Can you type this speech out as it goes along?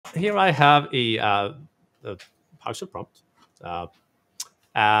here I have a PowerShell prompt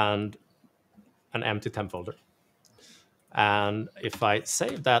and an empty temp folder. And if I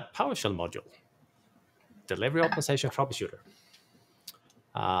save that PowerShell module, delivery optimization troubleshooter,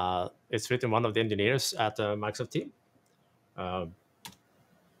 it's written one of the engineers at the Microsoft team.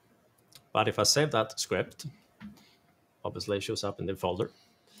 But if I save that script, obviously it shows up in the folder.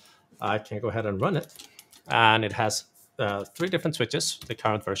 I can go ahead and run it. And it has 3 different switches, the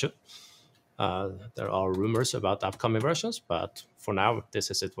current version. There are rumors about upcoming versions, but for now,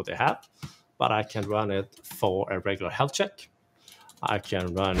 this is what they have. But I can run it for a regular health check. I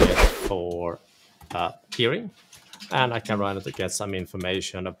can run it for peering, and I can run it to get some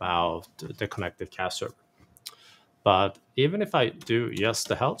information about the connected CAS server. But even if I do just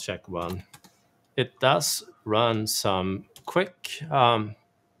the health check one, it does run some quick, health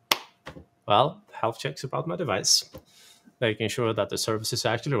checks about my device, making sure that the service is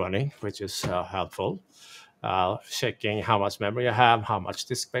actually running, which is helpful. Checking how much memory I have, how much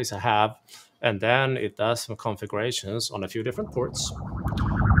disk space I have, and then it does some configurations on a few different ports.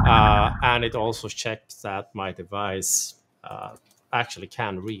 And it also checks that my device actually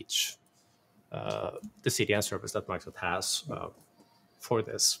can reach the CDN service that Microsoft has for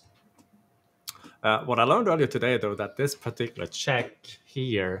this. What I learned earlier today, though, that this particular check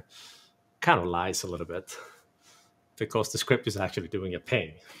here kind of lies a little bit, because the script is actually doing a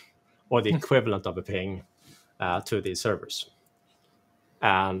ping, or the equivalent of a ping, to these servers.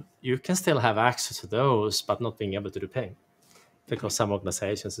 And you can still have access to those, but not being able to do ping, because some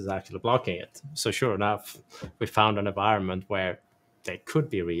organizations is actually blocking it. So sure enough, we found an environment where they could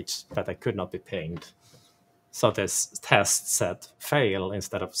be reached, but they could not be pinged. So this test said fail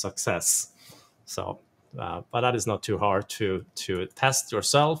instead of success. So, but that is not too hard to test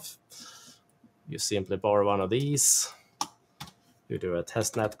yourself. You simply borrow one of these. You do a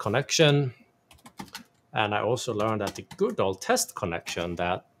testnet connection. And I also learned that the good old test connection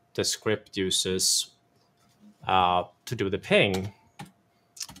that the script uses to do the ping,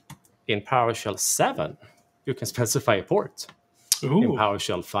 in PowerShell 7, you can specify a port. Ooh. In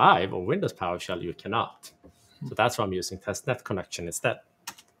PowerShell 5 or Windows PowerShell, you cannot. So that's why I'm using testnet connection instead.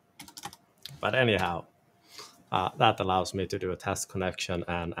 But anyhow, that allows me to do a test connection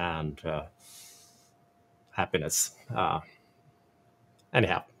and happiness.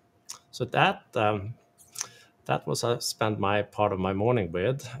 Anyhow, so that was I spent my part of my morning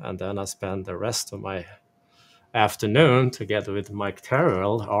with, and then I spent the rest of my afternoon together with Mike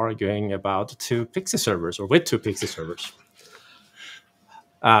Terrell arguing about 2 Pixie servers, or with 2 Pixie servers.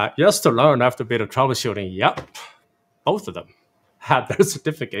 Just to learn after a bit of troubleshooting, yep, both of them had their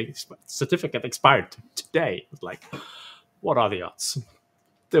certificate expired today. It's like, what are the odds?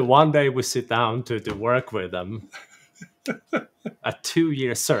 The one day we sit down to work with them, a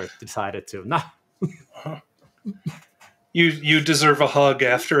 2-year cert decided to, nah. You deserve a hug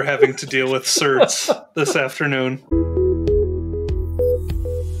after having to deal with certs this afternoon.